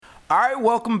All right,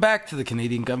 welcome back to the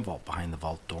Canadian Gun Vault, Behind the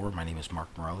Vault Door. My name is Mark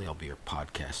Morelli. I'll be your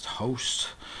podcast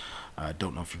host.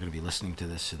 Don't know if you're going to be listening to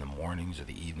this in the mornings or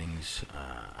the evenings.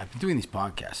 I've been doing these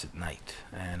podcasts at night,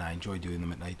 and I enjoy doing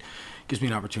them at night. It gives me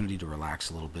an opportunity to relax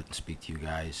a little bit and speak to you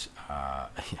guys.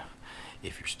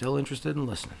 If you're still interested in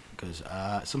listening, because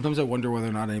sometimes I wonder whether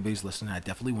or not anybody's listening. I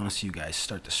definitely want to see you guys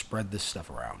start to spread this stuff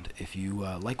around. If you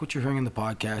like what you're hearing in the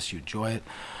podcast, you enjoy it,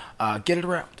 get it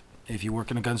around. If you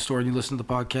work in a gun store and you listen to the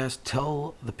podcast,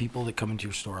 tell the people that come into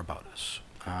your store about us.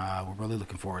 We're really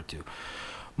looking forward to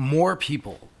more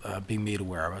people being made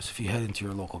aware of us. If you head into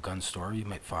your local gun store, you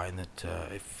might find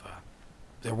that if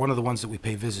they're one of the ones that we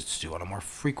pay visits to on a more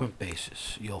frequent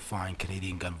basis, you'll find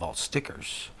Canadian Gun Vault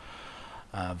stickers,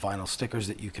 vinyl stickers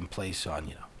that you can place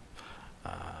on,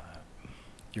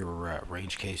 your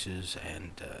range cases and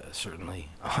certainly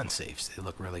on safes. They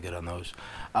look really good on those.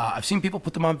 I've seen people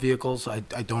put them on vehicles. I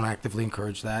don't actively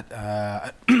encourage that.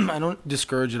 I don't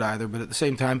discourage it either, but at the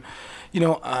same time,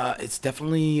 it's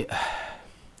definitely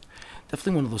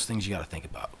one of those things you got to think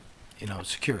about.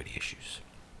 Security issues.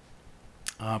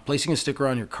 Placing a sticker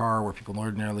on your car where people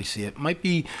ordinarily see it might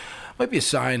be a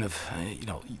sign of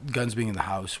guns being in the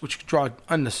house, which could draw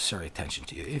unnecessary attention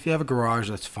to you. If you have a garage,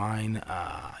 that's fine.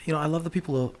 I love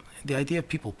the idea of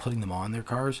people putting them on their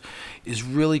cars is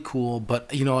really cool.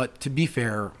 But you know what? To be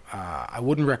fair, I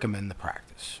wouldn't recommend the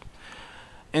practice.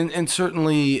 And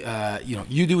certainly,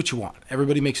 you do what you want.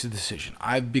 Everybody makes a decision.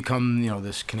 I've become,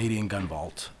 this Canadian Gun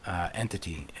Vault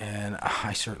entity, and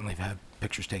I certainly have had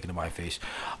pictures taken of my face.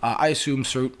 I assume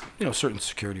certain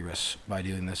security risks by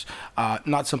doing this.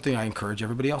 Not something I encourage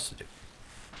everybody else to do.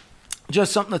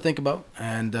 Just something to think about,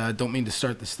 and don't mean to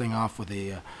start this thing off with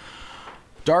a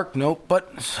dark note,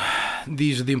 but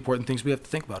these are the important things we have to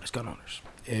think about as gun owners.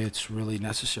 It's really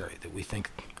necessary that we think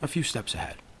a few steps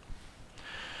ahead.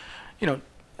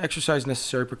 Exercise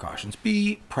necessary precautions.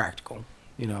 Be practical.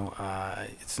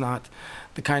 It's not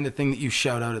the kind of thing that you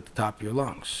shout out at the top of your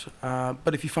lungs.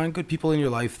 But if you find good people in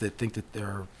your life that think that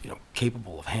they're,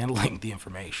 capable of handling the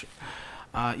information,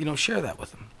 share that with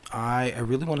them. I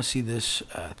really want to see this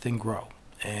thing grow.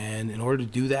 And in order to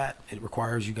do that, it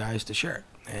requires you guys to share it.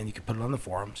 And you can put it on the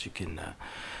forums. You can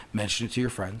mention it to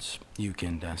your friends. You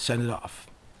can send it off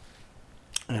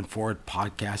and forward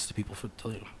podcasts to people for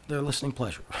their listening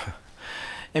pleasure.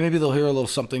 And maybe they'll hear a little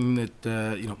something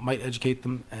that might educate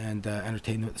them and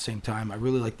entertain them at the same time. I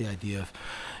really like the idea of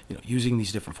using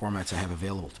these different formats I have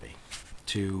available to me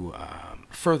to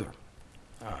further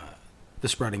the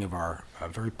spreading of our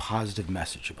very positive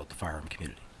message about the firearm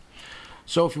community.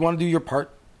 So if you want to do your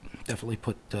part, definitely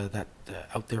put that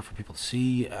out there for people to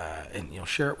see and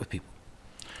share it with people.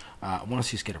 I want to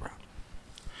see us get around.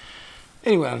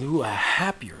 Anyway, on a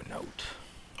happier note.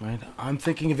 Right. I'm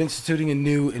thinking of instituting a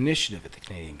new initiative at the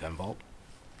Canadian Gun Vault.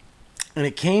 And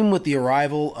it came with the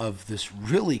arrival of this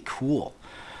really cool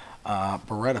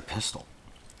Beretta pistol,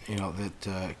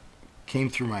 that came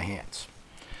through my hands.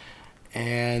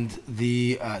 And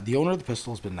the owner of the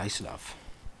pistol has been nice enough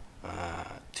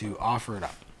to offer it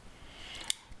up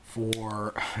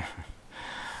for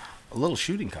a little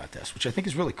shooting contest, which I think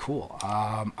is really cool.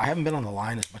 I haven't been on the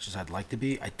line as much as I'd like to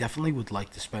be. I definitely would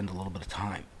like to spend a little bit of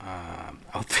time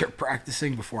out there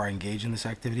practicing before I engage in this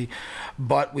activity.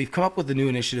 But we've come up with a new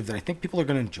initiative that I think people are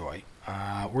going to enjoy.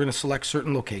 We're going to select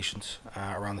certain locations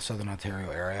around the Southern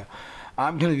Ontario area.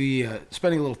 I'm going to be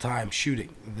spending a little time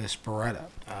shooting this Beretta.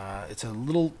 It's a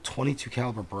little 22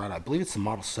 caliber Beretta. I believe it's the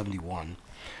model 71.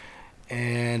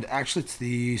 And actually it's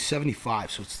the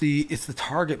 75, so it's the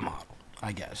target model,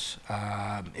 I guess.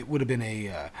 It would have been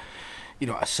a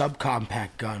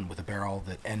subcompact gun with a barrel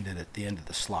that ended at the end of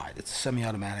the slide. It's a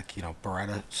semi-automatic,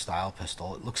 Beretta style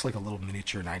pistol. It looks like a little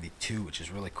miniature 92, which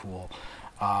is really cool.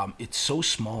 It's so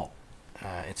small.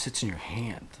 It sits in your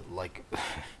hand like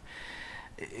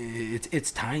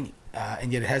it's tiny,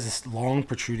 and yet it has this long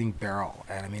protruding barrel.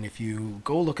 And I mean, if you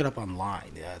go look it up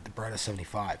online, the Beretta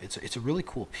 75, it's a really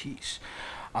cool piece.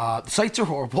 The sights are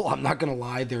horrible. I'm not going to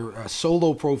lie. They're so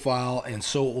low profile and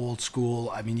so old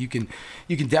school. I mean, you can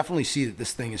definitely see that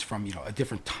this thing is from a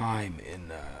different time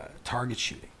in target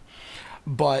shooting.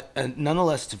 But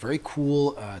nonetheless, it's a very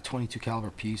cool 22 caliber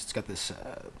piece. It's got this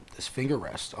finger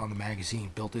rest on the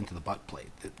magazine built into the butt plate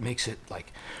that makes it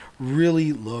like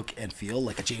really look and feel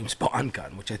like a James Bond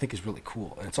gun, which I think is really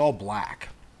cool. And it's all black.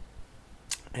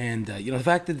 And the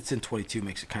fact that it's in 22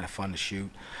 makes it kind of fun to shoot.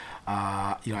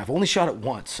 I've only shot it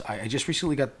once. I just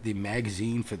recently got the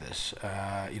magazine for this.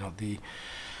 The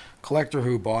collector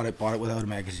who bought it without a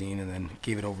magazine and then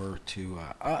gave it over to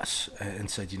us and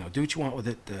said, do what you want with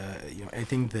it,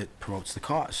 anything that promotes the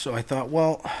cause. So I thought,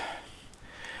 well,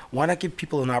 why not give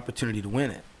people an opportunity to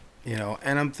win it?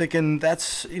 And I'm thinking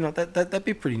that's, that'd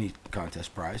be a pretty neat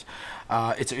contest prize.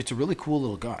 It's a really cool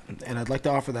little gun, and I'd like to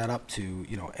offer that up to,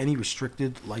 any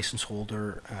restricted license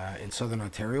holder in Southern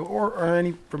Ontario, or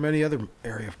any from any other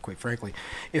area, quite frankly,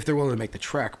 if they're willing to make the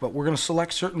trek. But we're going to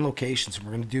select certain locations, and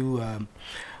we're going to do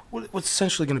what's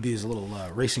essentially going to be is a little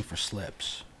racing for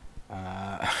slips.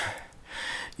 Uh,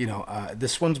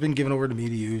 this one's been given over to me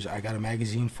to use. I got a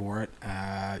magazine for it.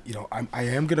 I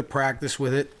am going to practice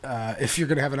with it. If you're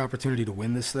going to have an opportunity to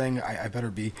win this thing, I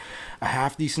better be a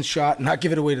half decent shot, not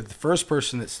give it away to the first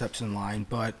person that steps in line.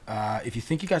 But if you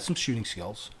think you got some shooting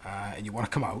skills and you want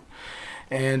to come out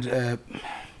and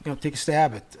take a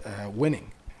stab at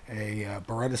winning a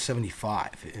Beretta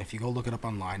 75, and if you go look it up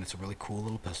online, it's a really cool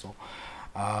little pistol.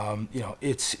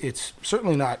 It's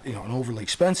certainly not an overly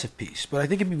expensive piece, but I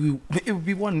think it would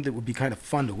be one that would be kind of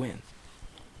fun to win.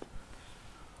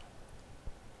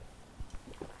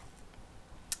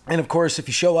 And of course, if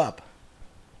you show up,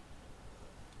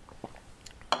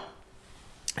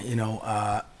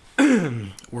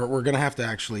 we're gonna have to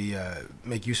actually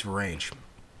make use of a range.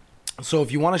 So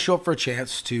if you want to show up for a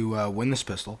chance to win this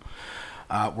pistol.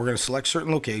 We're going to select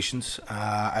certain locations.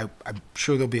 I'm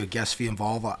sure there'll be a guest fee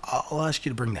involved. I'll ask you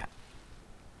to bring that.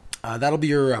 That'll be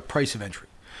your price of entry.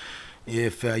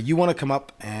 If you want to come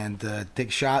up and take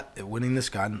a shot at winning this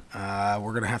gun,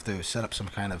 we're going to have to set up some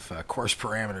kind of course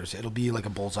parameters. It'll be like a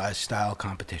bullseye style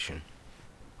competition.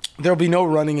 There'll be no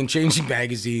running and changing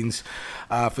magazines.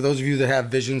 For those of you that have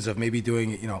visions of maybe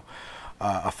doing,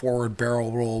 a forward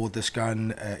barrel roll with this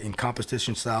gun in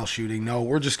competition style shooting. No,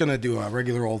 we're just going to do a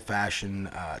regular old fashioned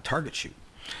target shoot.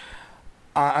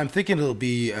 I'm thinking it'll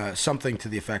be something to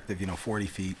the effect of, 40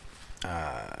 feet,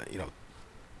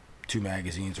 2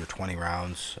 magazines or 20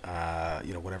 rounds,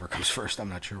 whatever comes first. I'm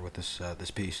not sure what this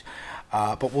piece,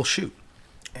 but we'll shoot.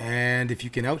 And if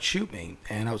you can outshoot me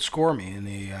and outscore me in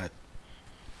the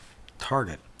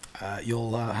target,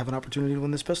 you'll have an opportunity to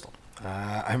win this pistol.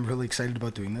 I'm really excited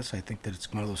about doing this. I think that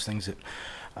it's one of those things that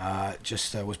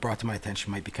just was brought to my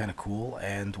attention, might be kind of cool,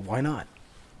 and why not?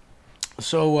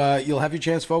 So you'll have your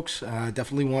chance, folks.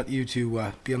 Definitely want you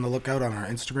to be on the lookout on our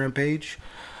Instagram page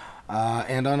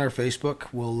and on our Facebook.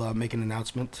 We'll make an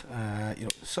announcement.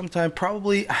 Sometime,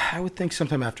 probably, I would think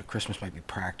sometime after Christmas might be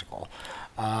practical.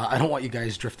 I don't want you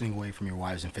guys drifting away from your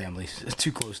wives and families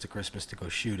too close to Christmas to go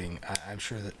shooting. I'm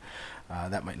sure that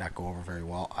that might not go over very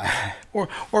well,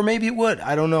 or maybe it would.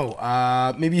 I don't know.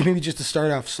 Maybe just to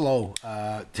start off slow,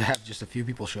 to have just a few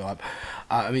people show up.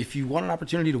 If you want an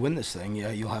opportunity to win this thing,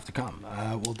 you'll have to come.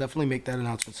 We'll definitely make that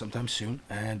announcement sometime soon,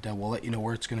 and we'll let you know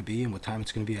where it's going to be and what time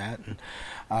it's going to be at, and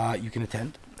you can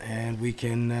attend, and we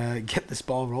can get this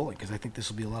ball rolling, because I think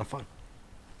this will be a lot of fun.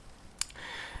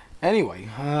 Anyway,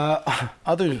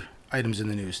 other items in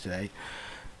the news today.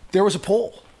 There was a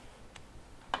poll.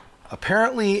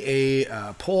 Apparently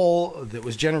a poll that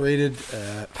was generated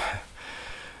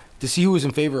to see who was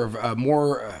in favor of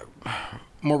more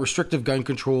restrictive gun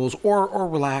controls or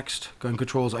relaxed gun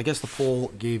controls. I guess the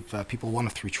poll gave people one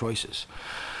of 3 choices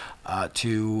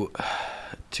to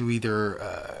either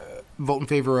vote in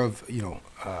favor of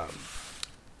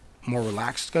more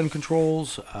relaxed gun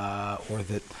controls, or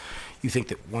that you think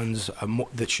that ones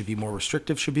that should be more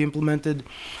restrictive should be implemented.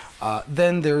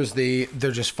 Then there's the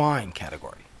they're just fine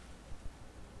category.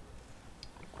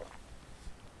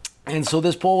 And so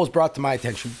this poll was brought to my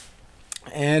attention,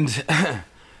 and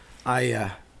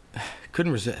I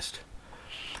couldn't resist.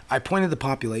 I pointed the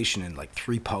population in like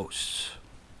 3 posts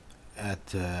at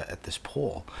this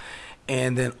poll,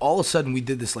 and then all of a sudden we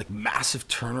did this like massive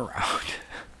turnaround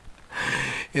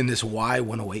in this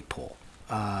Y108 poll.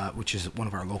 Which is one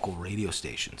of our local radio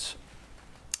stations,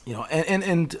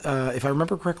 and if I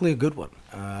remember correctly, a good one.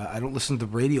 I don't listen to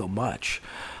the radio much.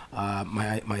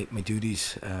 My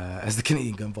duties as the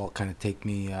Canadian Gun Vault kind of take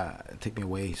me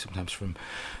away sometimes from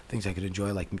things I could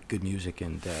enjoy, like good music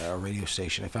and a radio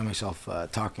station. I find myself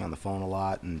talking on the phone a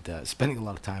lot and spending a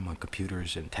lot of time on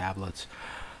computers and tablets.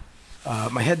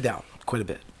 My head down quite a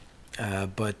bit,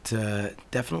 but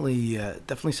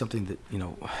definitely something that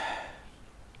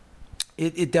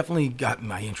It definitely got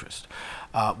my interest.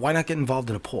 Why not get involved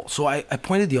in a poll? So I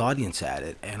pointed the audience at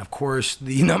it, and of course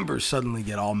the numbers suddenly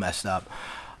get all messed up.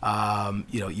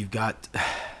 You've got,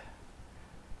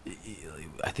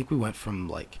 I think we went from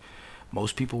like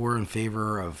most people were in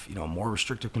favor of more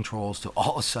restrictive controls to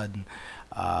all of a sudden,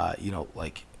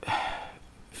 like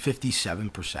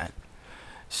 57%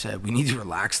 said we need to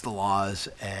relax the laws,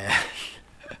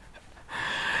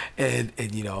 and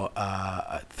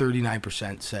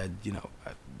 39% said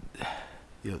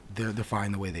they're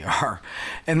fine the way they are.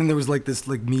 And then there was like this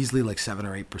like measly like 7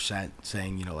 or 8%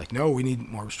 saying, like, no, we need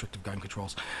more restrictive gun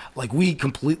controls. Like, we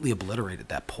completely obliterated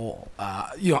that poll.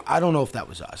 I don't know if that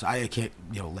was us. I can't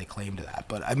lay claim to that.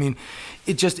 But I mean,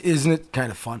 it just isn't it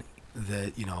kind of funny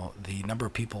that the number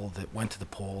of people that went to the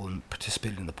poll and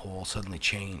participated in the poll suddenly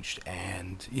changed,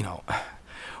 and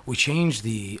we changed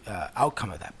the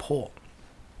outcome of that poll.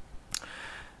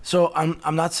 So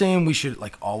I'm not saying we should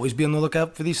like always be on the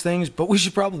lookout for these things, but we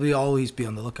should probably always be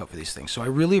on the lookout for these things. So I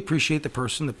really appreciate the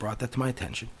person that brought that to my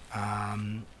attention.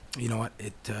 You know what?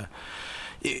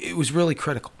 It was really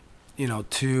critical,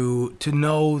 to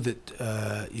know that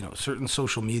certain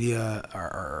social media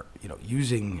are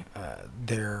using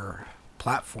their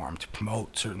platform to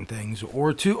promote certain things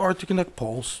or to conduct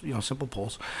polls, simple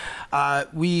polls.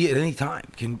 We at any time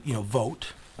can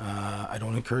vote. I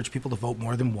don't encourage people to vote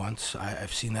more than once.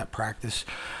 I've seen that practice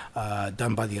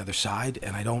done by the other side,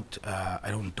 and I don't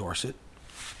endorse it.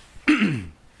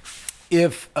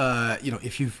 If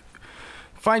you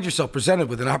find yourself presented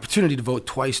with an opportunity to vote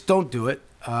twice, don't do it.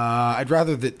 I'd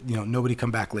rather that nobody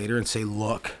come back later and say,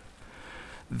 look,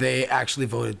 they actually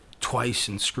voted twice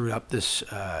and screwed up this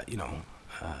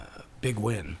big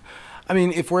win. I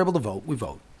mean, if we're able to vote, we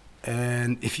vote.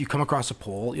 And if you come across a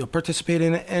poll, participate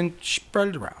in it and spread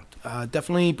it around.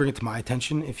 Definitely bring it to my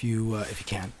attention if you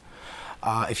can.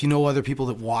 If you know other people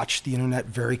that watch the internet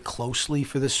very closely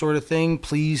for this sort of thing,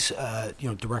 please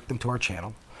direct them to our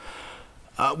channel.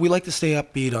 We like to stay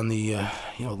upbeat on the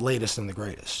latest and the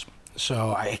greatest.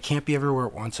 So I can't be everywhere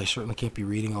at once. I certainly can't be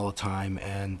reading all the time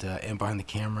and behind the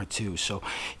camera too. So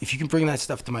if you can bring that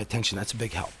stuff to my attention, that's a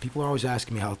big help. People are always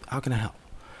asking me how can I help.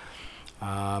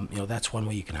 That's one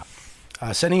way you can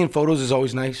help. Sending in photos is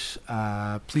always nice.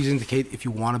 Please indicate if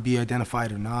you want to be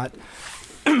identified or not.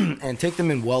 And take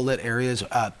them in well-lit areas.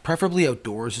 Preferably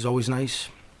outdoors is always nice.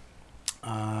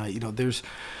 There's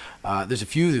a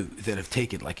few that have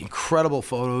taken like incredible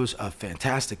photos of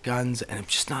fantastic guns, and I'm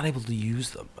just not able to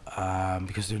use them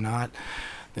because they're not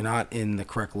in the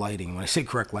correct lighting. When I say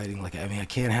correct lighting, I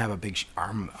can't have a big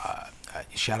arm.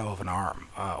 Shadow of an arm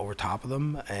over top of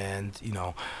them, and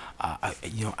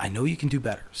I know you can do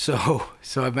better. So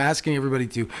I'm asking everybody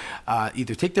to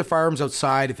either take their firearms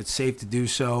outside if it's safe to do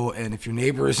so, and if your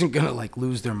neighbor isn't gonna like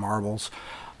lose their marbles,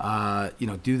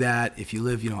 do that. If you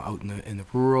live out in the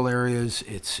rural areas,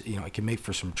 it's it can make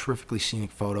for some terrifically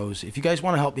scenic photos. If you guys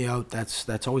want to help me out,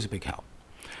 that's always a big help.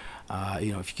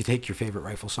 If you could take your favorite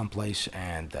rifle someplace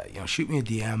and shoot me a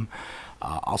DM,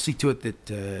 I'll see to it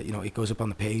that it goes up on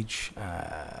the page,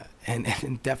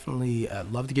 and definitely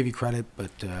love to give you credit,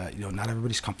 but not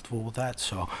everybody's comfortable with that.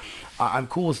 So I'm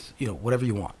cool with whatever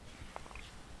you want.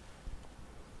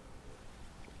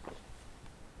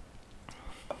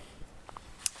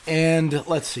 And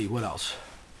let's see what else.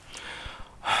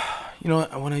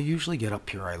 When I usually get up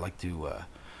here, I like to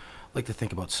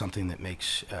think about something that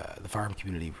makes the firearm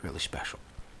community really special.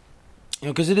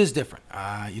 Because it is different.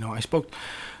 I spoke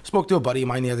to a buddy of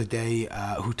mine the other day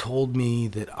who told me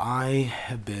that I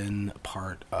have been a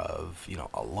part of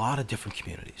a lot of different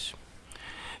communities.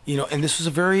 And this is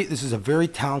a very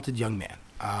talented young man.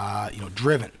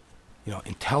 Driven,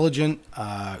 intelligent,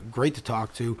 great to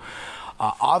talk to.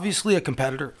 Obviously a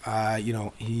competitor.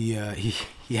 He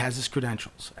has his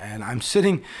credentials, and I'm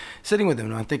sitting with him,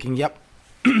 and I'm thinking, yep.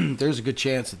 There's a good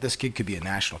chance that this kid could be a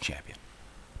national champion.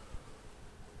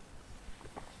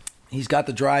 He's got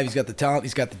the drive, he's got the talent,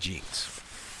 he's got the genes.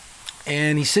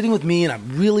 And he's sitting with me, and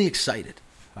I'm really excited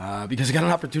because I got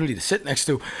an opportunity to sit next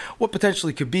to what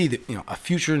potentially could be a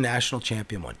future national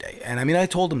champion one day. And I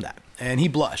told him that, and he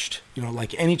blushed,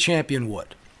 like any champion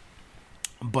would.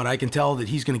 But I can tell that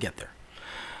he's going to get there.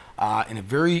 In a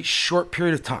very short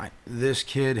period of time, this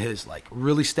kid has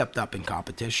really stepped up in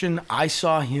competition. I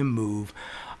saw him move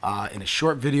in a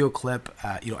short video clip.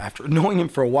 After knowing him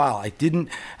for a while, I didn't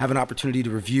have an opportunity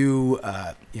to review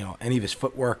any of his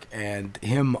footwork and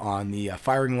him on the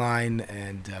firing line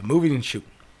and moving and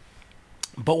shooting.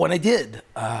 But when I did,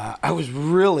 I was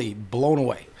really blown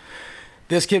away.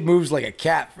 This kid moves like a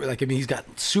cat. He's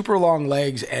got super long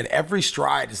legs, and every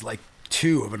stride is like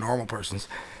two of a normal person's.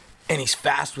 And he's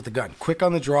fast with the gun, quick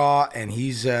on the draw, and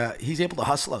he's able to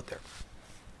hustle out there.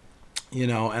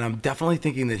 And I'm definitely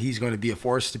thinking that he's going to be a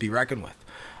force to be reckoned with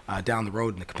down the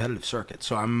road in the competitive circuit.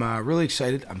 So I'm really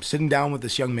excited. I'm sitting down with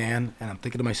this young man, and I'm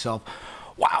thinking to myself,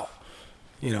 wow,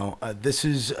 this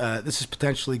is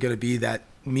potentially going to be that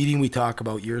meeting we talk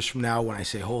about years from now when I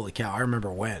say, holy cow, I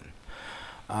remember when.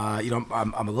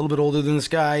 I'm a little bit older than this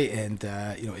guy, and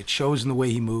it shows in the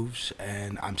way he moves.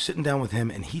 And I'm sitting down with him,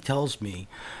 and he tells me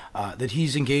that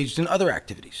he's engaged in other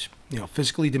activities,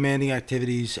 physically demanding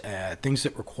activities, things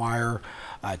that require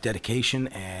dedication,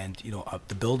 and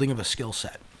the building of a skill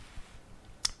set.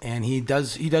 And he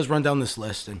does run down this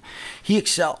list, and he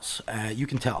excels. You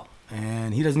can tell,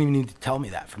 and he doesn't even need to tell me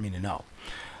that for me to know.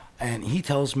 And he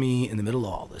tells me in the middle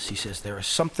of all this, he says there is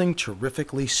something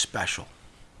terrifically special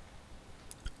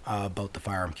about the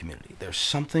firearm community. There's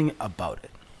something about it.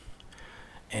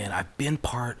 And I've been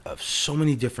part of so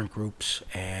many different groups,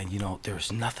 and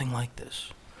there's nothing like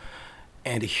this.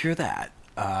 And to hear that,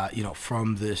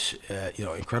 from this,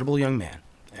 incredible young man,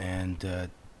 and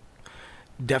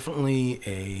definitely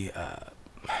a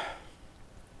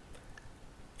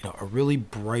really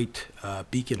bright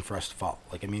beacon for us to follow.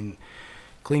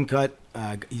 Clean cut.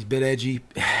 He's a bit edgy,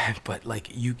 but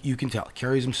you can tell,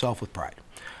 carries himself with pride.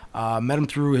 Met him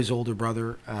through his older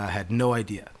brother. Had no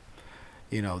idea,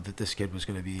 that this kid was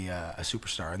going to be a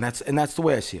superstar, and that's the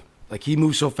way I see him. He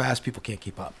moves so fast, people can't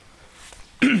keep up.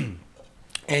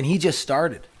 And he just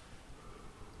started.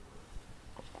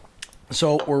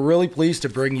 So we're really pleased to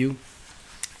bring you,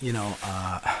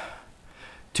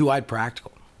 Two-Eyed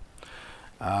Practical.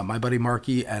 My buddy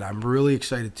Marky, and I'm really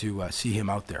excited to see him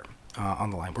out there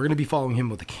on the line. We're going to be following him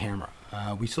with a camera.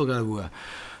 We still got to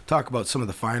talk about some of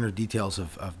the finer details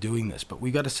of doing this, but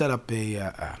we got to set up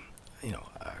a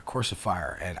course of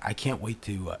fire, and I can't wait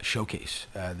to showcase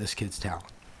this kid's talent.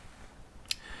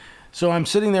 So I'm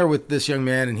sitting there with this young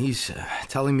man, and he's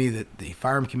telling me that the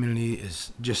firearm community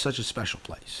is just such a special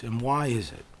place. And why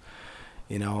is it?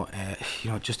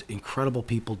 Just incredible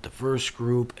people, diverse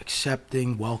group,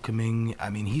 accepting, welcoming.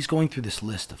 He's going through this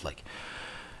list of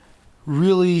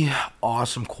really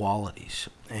awesome qualities.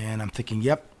 And I'm thinking,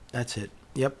 yep, that's it.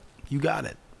 Yep, you got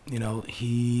it.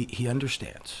 He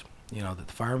understands, that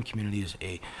the firearm community is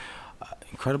a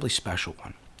incredibly special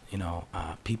one.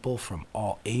 People from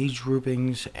all age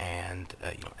groupings and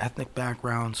ethnic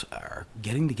backgrounds are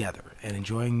getting together and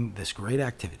enjoying this great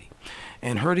activity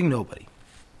and hurting nobody.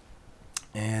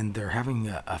 And they're having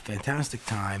a fantastic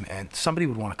time, and somebody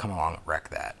would want to come along and wreck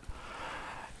that.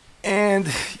 And,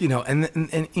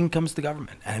 and in comes the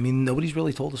government. Nobody's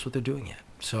really told us what they're doing yet.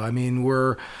 So,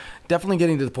 we're definitely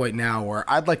getting to the point now where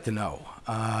I'd like to know,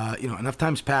 enough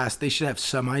times passed, they should have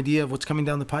some idea of what's coming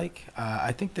down the pike.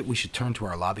 I think that we should turn to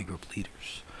our lobby group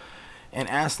leaders and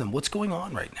ask them what's going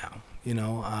on right now.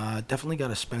 Definitely got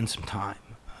to spend some time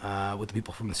with the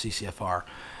people from the CCFR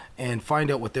and find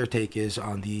out what their take is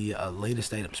on the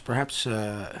latest items. Perhaps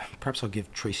I'll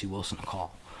give Tracy Wilson a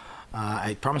call.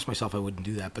 I promised myself I wouldn't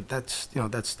do that, but that's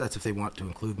if they want to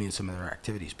include me in some of their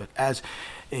activities. But as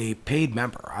a paid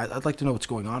member, I'd like to know what's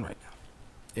going on right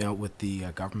now, with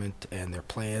the government and their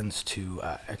plans to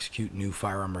execute new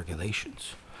firearm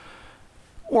regulations,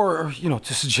 or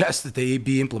to suggest that they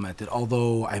be implemented.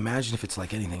 Although I imagine if it's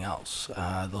like anything else,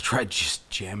 they'll try just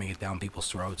jamming it down people's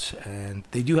throats, and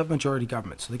they do have majority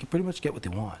government, so they can pretty much get what they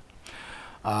want.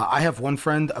 I have one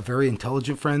friend, a very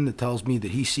intelligent friend, that tells me that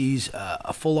he sees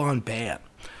a full-on ban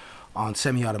on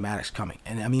semi-automatics coming.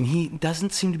 And he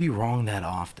doesn't seem to be wrong that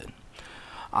often.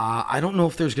 I don't know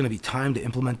if there's going to be time to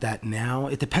implement that now.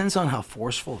 It depends on how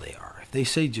forceful they are. If they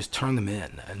say just turn them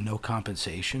in and no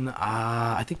compensation,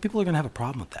 I think people are going to have a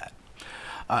problem with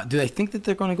that. Do I think that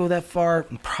they're going to go that far?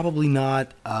 Probably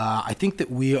not. I think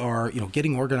that we are,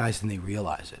 getting organized and they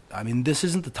realize it. This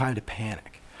isn't the time to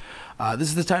panic. This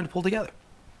is the time to pull together.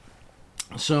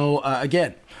 So,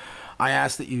 again, I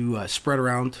ask that you spread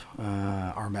around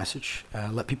our message,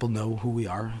 let people know who we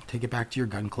are, take it back to your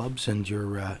gun clubs and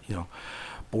your,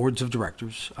 boards of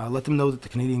directors. Let them know that the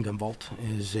Canadian Gun Vault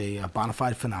is a bona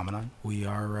fide phenomenon. We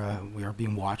are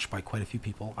being watched by quite a few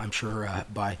people. I'm sure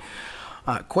by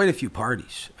quite a few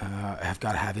parties have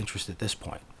got to have interest at this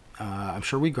point. I'm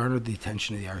sure we garnered the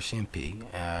attention of the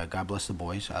RCMP. God bless the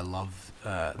boys. I love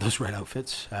those red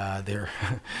outfits. I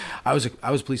was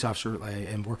a police officer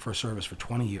and worked for a service for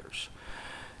 20 years.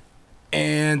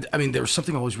 And, there was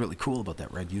something always really cool about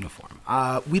that red uniform.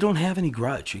 We don't have any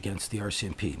grudge against the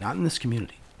RCMP, not in this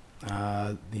community.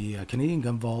 The Canadian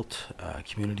Gun Vault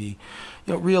community,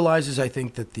 realizes, I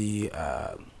think, that the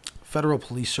Federal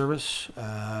Police Service,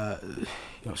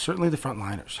 certainly the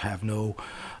frontliners have no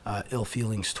ill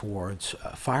feelings towards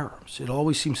firearms. It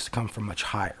always seems to come from much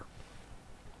higher.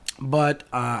 But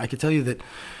I can tell you that,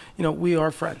 we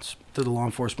are friends to the law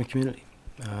enforcement community.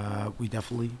 We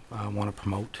definitely want to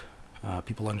promote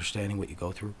people understanding what you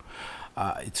go through.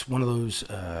 It's one of those,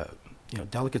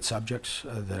 delicate subjects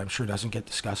that I'm sure doesn't get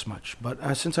discussed much.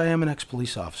 But since I am an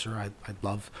ex-police officer, I'd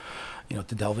love,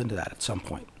 to delve into that at some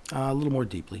point. a little more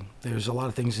deeply. There's a lot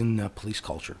of things in police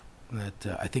culture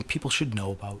that I think people should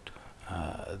know about.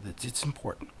 That it's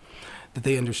important that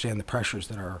they understand the pressures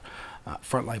that our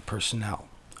frontline personnel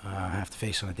have to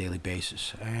face on a daily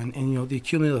basis, and the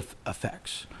cumulative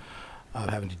effects of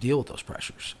having to deal with those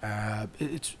pressures.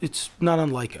 It's not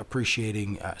unlike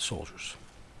appreciating soldiers.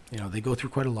 They go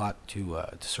through quite a lot to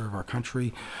serve our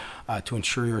country, to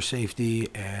ensure your safety,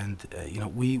 and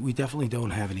we definitely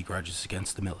don't have any grudges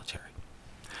against the military.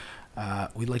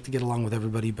 We'd like to get along with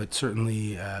everybody, but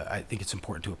certainly I think it's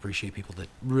important to appreciate people that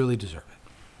really deserve it.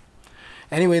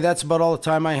 Anyway, that's about all the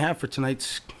time I have for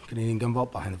tonight's Canadian Gun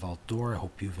Vault Behind the Vault Door. I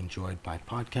hope you've enjoyed my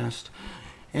podcast.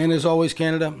 And as always,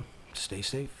 Canada, stay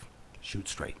safe, shoot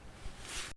straight.